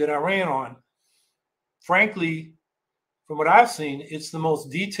budget that I ran on frankly, from what I've seen, it's the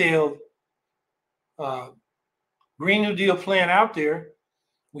most detailed Green New Deal plan out there.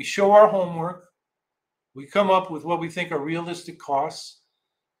 We show our homework. We come up with what we think are realistic costs,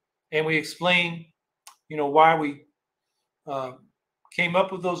 and we explain, why we came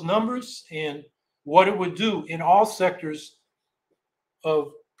up with those numbers and what it would do in all sectors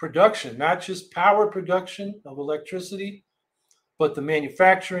of production, not just power production of electricity, but the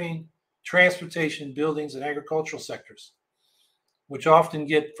manufacturing, transportation, buildings, and agricultural sectors, which often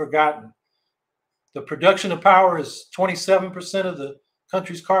get forgotten. The production of power is 27% of the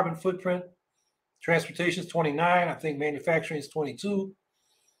country's carbon footprint. Transportation is 29%. I think manufacturing is 22%.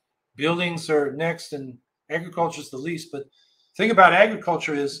 Buildings are next, and agriculture is the least. But the thing about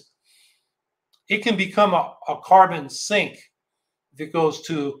agriculture is it can become a carbon sink if it goes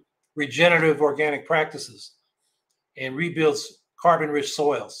to regenerative organic practices and rebuilds carbon-rich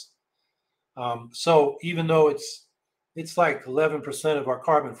soils. So even though it's like 11% of our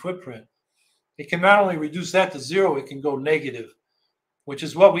carbon footprint, it can not only reduce that to zero, it can go negative, which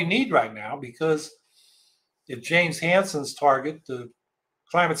is what we need right now, because if James Hansen's target, the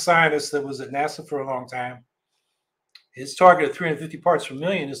climate scientist that was at NASA for a long time, his target of 350 parts per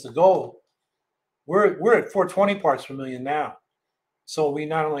million is the goal. We're at 420 parts per million now. So we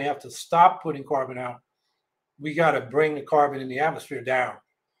not only have to stop putting carbon out, we got to bring the carbon in the atmosphere down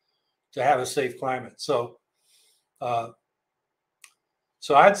to have a safe climate. So I'd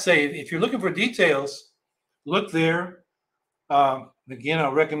say if you're looking for details, look there. Again,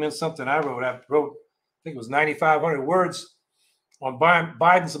 I'll recommend something I wrote. I think it was 9,500 words on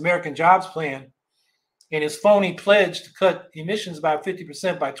Biden's American Jobs Plan and his phony pledge to cut emissions by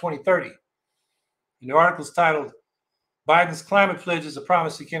 50% by 2030. And the article is titled, Biden's Climate Pledge is a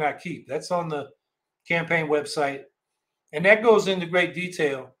Promise He Cannot Keep. That's on the campaign website. And that goes into great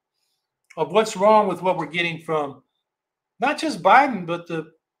detail of what's wrong with what we're getting from not just Biden, but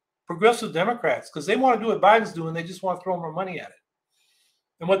the progressive Democrats, because they want to do what Biden's doing. They just want to throw more money at it.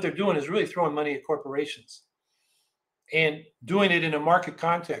 And what they're doing is really throwing money at corporations and doing it in a market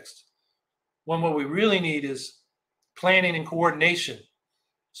context, when what we really need is planning and coordination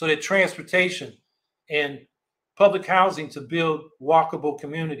so that transportation and public housing to build walkable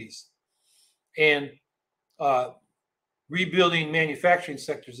communities and rebuilding manufacturing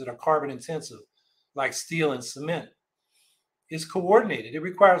sectors that are carbon intensive, like steel and cement, is coordinated. It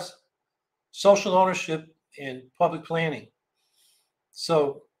requires social ownership and public planning.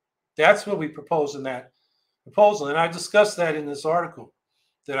 So that's what we propose in that proposal. And I discussed that in this article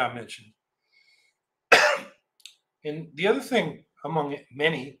that I mentioned. And the other thing among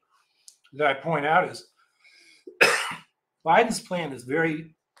many that I point out is Biden's plan is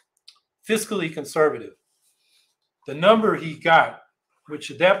very fiscally conservative. The number he got,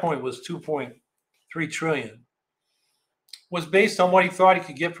 which at that point was 2.3 trillion, was based on what he thought he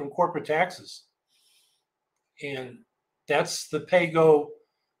could get from corporate taxes. And that's the pay-go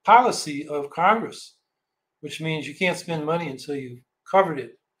policy of Congress, which means you can't spend money until you've covered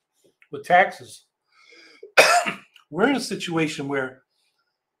it with taxes. We're in a situation where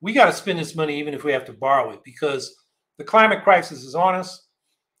we got to spend this money even if we have to borrow it, because the climate crisis is on us.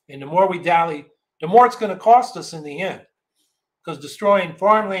 And the more we dally, the more it's going to cost us in the end, because destroying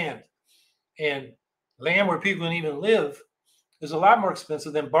farmland and land where people can even live is a lot more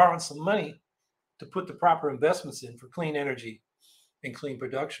expensive than borrowing some money to put the proper investments in for clean energy and clean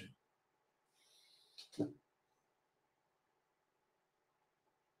production.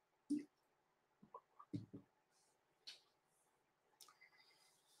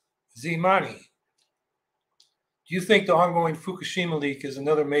 Zimani, do you think the ongoing Fukushima leak is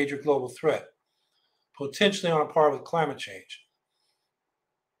another major global threat, potentially on a par with climate change?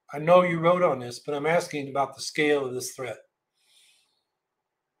 I know you wrote on this, but I'm asking about the scale of this threat.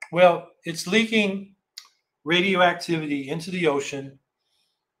 Well, it's leaking radioactivity into the ocean.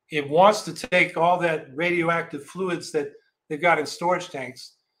 It wants to take all that radioactive fluids that they've got in storage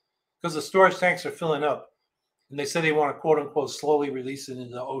tanks, because the storage tanks are filling up. And they say they want to, quote unquote, slowly release it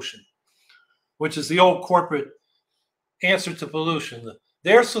into the ocean, which is the old corporate answer to pollution.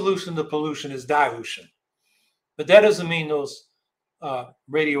 Their solution to pollution is dilution. But that doesn't mean those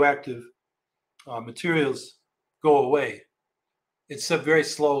radioactive materials go away. It's very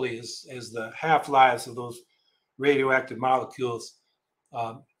slowly as the half-lives of those radioactive molecules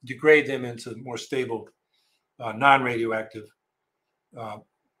degrade them into more stable, non-radioactive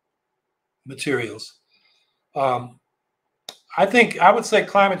materials. I would say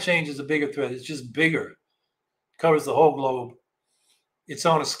climate change is a bigger threat. It's just bigger. Covers the whole globe. It's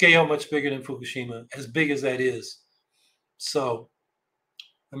on a scale much bigger than Fukushima, as big as that is. So,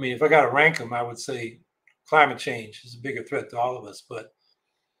 I mean, if I got to rank them, I would say climate change is a bigger threat to all of us. But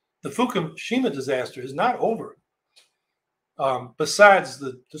the Fukushima disaster is not over. Besides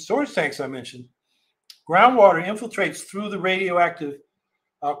the storage tanks I mentioned, groundwater infiltrates through the radioactive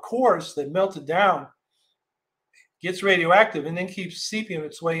cores that melted down, gets radioactive, and then keeps seeping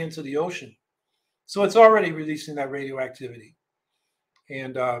its way into the ocean. So it's already releasing that radioactivity.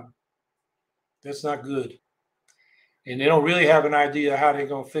 And that's not good. And they don't really have an idea how they're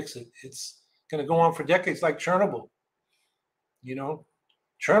going to fix it. It's going to go on for decades, like Chernobyl. You know,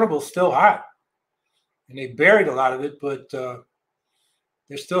 Chernobyl's still hot. And they buried a lot of it, but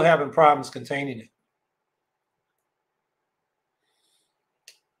they're still having problems containing it.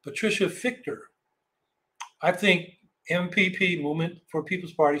 Patricia Fichter. I think MPP, Movement for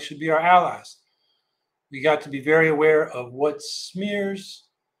People's Party, should be our allies. We got to be very aware of what smears,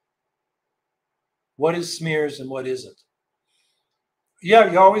 what is smears and what isn't. Yeah,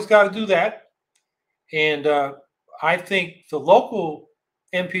 you always got to do that. And I think the local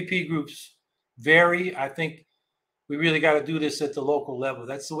MPP groups vary. I think we really got to do this at the local level.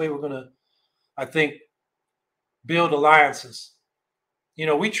 That's the way we're going to, I think, build alliances. You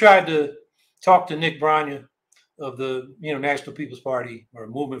know, we tried to talk to Nick Brania of the, National People's Party or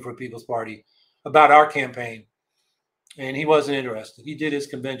Movement for People's Party about our campaign. And he wasn't interested. He did his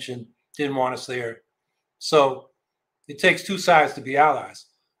convention, didn't want us there. So it takes two sides to be allies.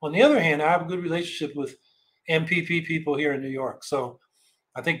 On the other hand, I have a good relationship with MPP people here in New York. So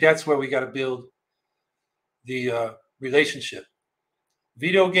I think that's where we got to build the relationship.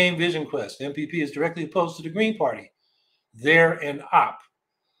 Video game vision quest. MPP is directly opposed to the Green Party. They're an op.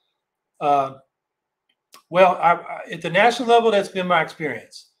 Well, at the national level, that's been my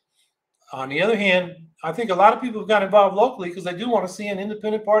experience. On the other hand, I think a lot of people have got involved locally because they do want to see an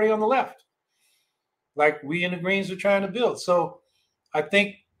independent party on the left, like we in the Greens are trying to build. So I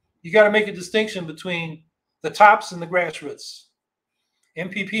think you got to make a distinction between the tops and the grassroots.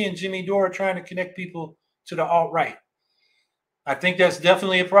 MPP and Jimmy Dore are trying to connect people to the alt-right. I think that's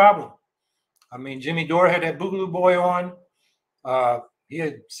definitely a problem. I mean, Jimmy Dore had that Boogaloo Boy on. He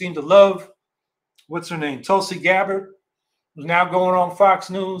had seemed to love, what's her name, Tulsi Gabbard, who's now going on Fox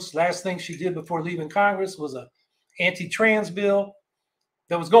News. Last thing she did before leaving Congress was an anti-trans bill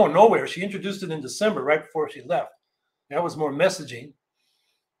that was going nowhere. She introduced it in December, right before she left. That was more messaging.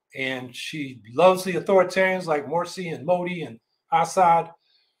 And she loves the authoritarians like Morsi and Modi and Assad.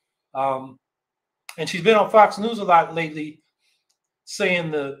 And she's been on Fox News a lot lately,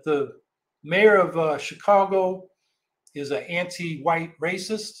 saying the mayor of Chicago is an anti-white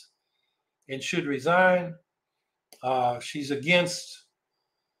racist and should resign. She's against,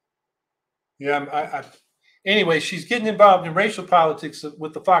 anyway, she's getting involved in racial politics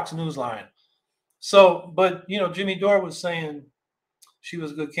with the Fox News line. So, but, Jimmy Dore was saying she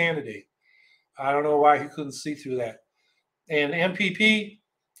was a good candidate. I don't know why he couldn't see through that. And MPP,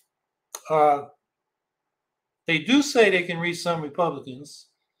 they do say they can reach some Republicans.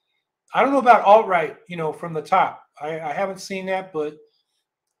 I don't know about alt-right, from the top. I haven't seen that, but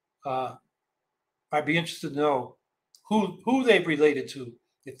I'd be interested to know who they've related to,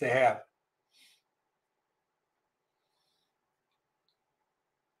 if they have.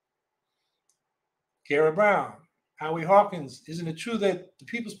 Kara Brown, Howie Hawkins, isn't it true that the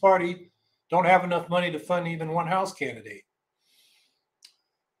People's Party don't have enough money to fund even one House candidate?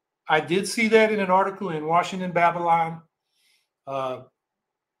 I did see that in an article in Washington Babylon.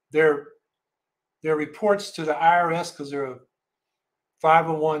 Their reports to the IRS, because they're a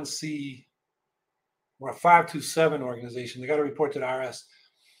 501c or a 527 organization, they got to report to the IRS.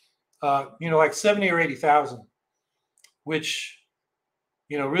 Like 70 or 80,000, which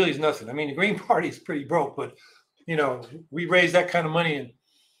really is nothing. I mean, the Green Party is pretty broke, but we raise that kind of money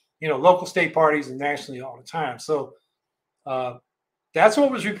in local state parties and nationally all the time. So that's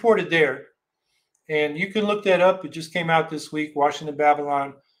what was reported there, and you can look that up. It just came out this week. Washington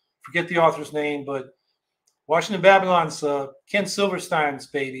Babylon. Forget the author's name, but Washington Babylon's Ken Silverstein's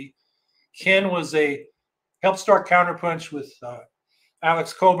baby. Ken helped start Counterpunch with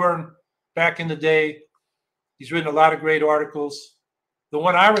Alex Coburn back in the day. He's written a lot of great articles. The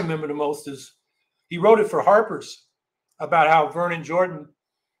one I remember the most is he wrote it for Harper's about how Vernon Jordan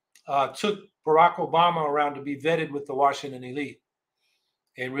took Barack Obama around to be vetted with the Washington elite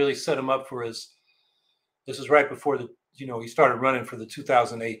and really set him up for this is right before he started running for the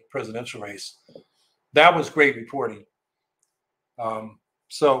 2008 presidential race. That was great reporting.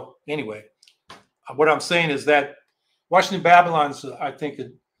 So anyway, what I'm saying is that Washington Babylon's, I think, a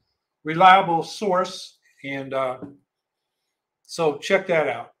reliable source. And so check that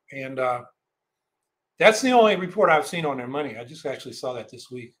out. And that's the only report I've seen on their money. I just actually saw that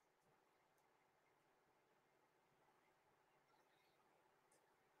this week.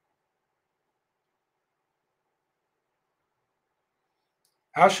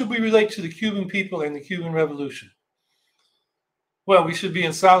 How should we relate to the Cuban people and the Cuban Revolution? Well, we should be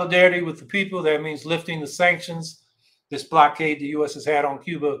in solidarity with the people. That means lifting the sanctions, this blockade the U.S. has had on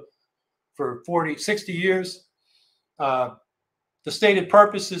Cuba for 40, 60 years. The stated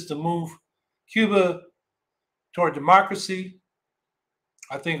purpose is to move Cuba toward democracy.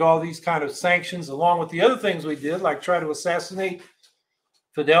 I think all these kind of sanctions, along with the other things we did, like try to assassinate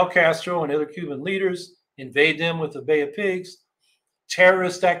Fidel Castro and other Cuban leaders, invade them with the Bay of Pigs,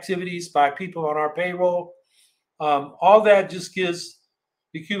 terrorist activities by people on our payroll, all that just gives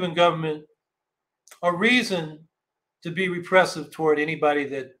the Cuban government a reason to be repressive toward anybody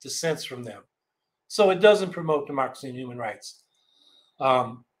that dissents from them. So it doesn't promote democracy and human rights.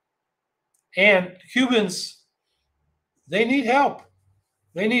 And Cubans, they need help.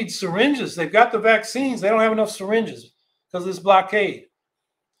 They need syringes. They've got the vaccines. They don't have enough syringes because of this blockade.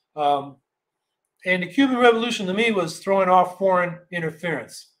 And the Cuban Revolution, to me, was throwing off foreign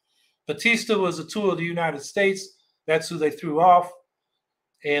interference. Batista was a tool of the United States. That's who they threw off.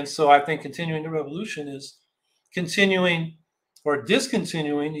 And so I think continuing the revolution is continuing or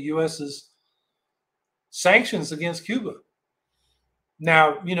discontinuing the U.S.'s sanctions against Cuba.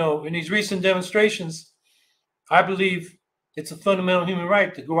 Now, in these recent demonstrations, I believe it's a fundamental human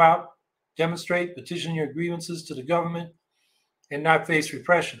right to go out, demonstrate, petition your grievances to the government, and not face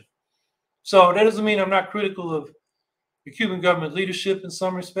repression. So that doesn't mean I'm not critical of the Cuban government leadership in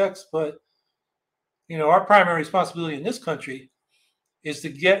some respects, but our primary responsibility in this country is to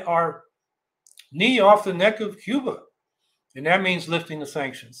get our knee off the neck of Cuba, and that means lifting the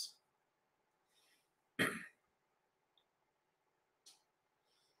sanctions.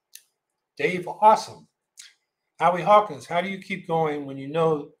 Dave, awesome. Howie Hawkins, how do you keep going when you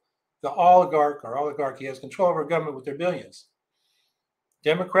know the oligarch or oligarchy has control over government with their billions?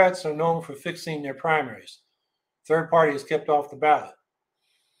 Democrats are known for fixing their primaries. Third party is kept off the ballot.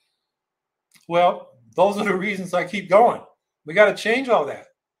 Well, those are the reasons I keep going. We got to change all that.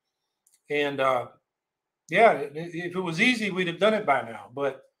 And yeah, if it was easy, we'd have done it by now.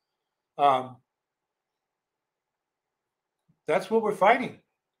 But that's what we're fighting.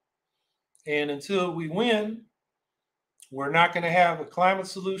 And until we win, we're not going to have a climate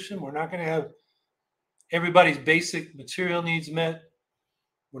solution. We're not going to have everybody's basic material needs met.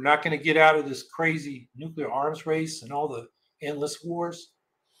 We're not going to get out of this crazy nuclear arms race and all the endless wars.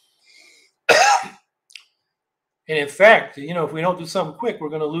 And in fact, if we don't do something quick, we're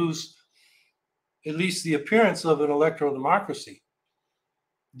going to lose at least the appearance of an electoral democracy.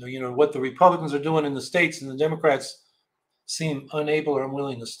 What the Republicans are doing in the states and the Democrats seem unable or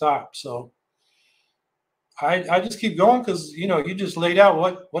unwilling to stop. So I just keep going because, you just laid out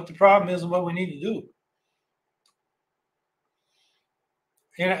what the problem is and what we need to do.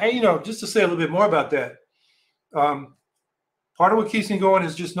 And, just to say a little bit more about that, part of what keeps me going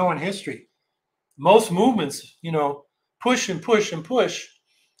is just knowing history. Most movements, push and push and push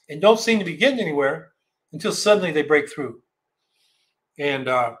and don't seem to be getting anywhere until suddenly they break through. And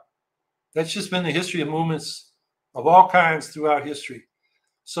that's just been the history of movements of all kinds throughout history.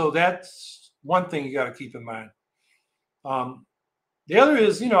 So that's one thing you got to keep in mind. The other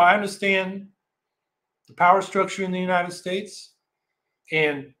is, I understand the power structure in the United States,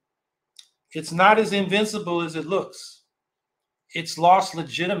 and it's not as invincible as it looks. It's lost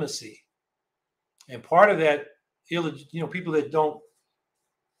legitimacy. And part of that, people that don't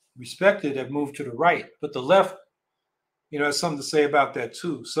respect it have moved to the right. But the left, has something to say about that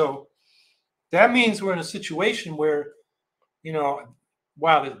too. So that means we're in a situation where,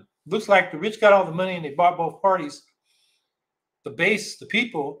 while it looks like the rich got all the money and they bought both parties, the base, the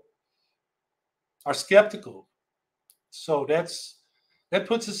people, are skeptical. So that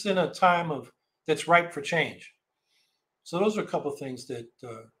puts us in a time that's ripe for change. So those are a couple of things that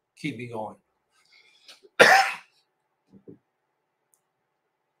keep me going.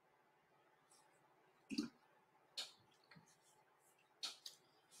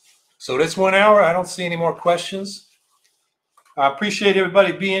 So that's 1 hour. I don't see any more questions. I appreciate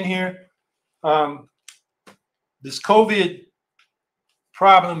everybody being here. This COVID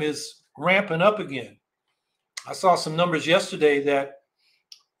problem is ramping up again. I saw some numbers yesterday that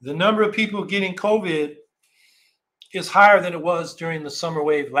the number of people getting COVID is higher than it was during the summer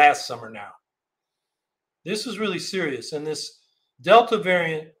wave last summer now. This is really serious. And this Delta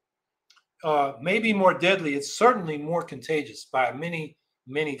variant may be more deadly. It's certainly more contagious by many,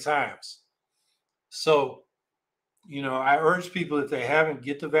 many times. So, I urge people, if they haven't,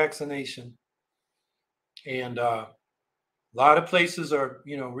 get the vaccination. And a lot of places are,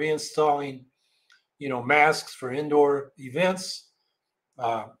 reinstalling, masks for indoor events.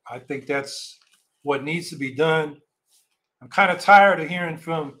 I think that's what needs to be done. I'm kind of tired of hearing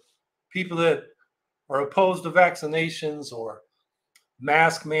from people that are opposed to vaccinations or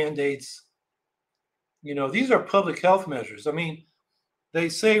mask mandates. You know, these are public health measures. I mean, they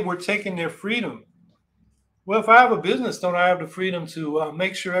say we're taking their freedom. Well, if I have a business, don't I have the freedom to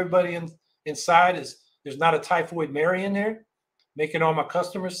make sure everybody inside there's not a typhoid Mary in there, making all my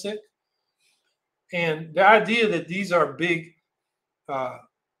customers sick? And the idea that these are big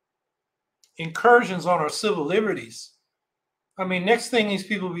incursions on our civil liberties. I mean, next thing these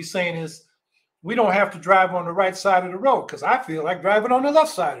people will be saying is, we don't have to drive on the right side of the road because I feel like driving on the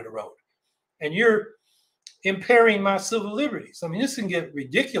left side of the road. And you're impairing my civil liberties. I mean, this can get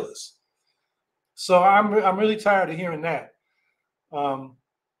ridiculous. So I'm really tired of hearing that.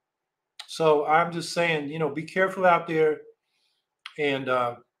 So I'm just saying, you know, be careful out there. And,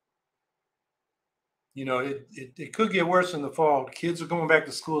 you know, it could get worse in the fall. Kids are going back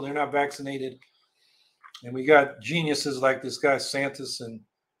to school. They're not vaccinated. And we got geniuses like this guy Santis in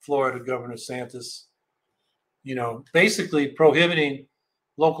Florida, Governor Santis, you know, basically prohibiting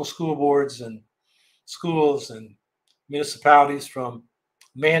local school boards and schools and municipalities from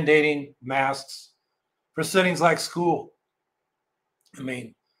mandating masks for settings like school. I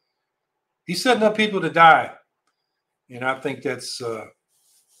mean, he's setting up people to die. And I think that's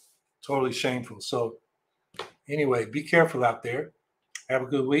totally shameful. So anyway, be careful out there. Have a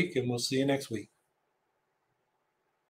good week, and we'll see you next week.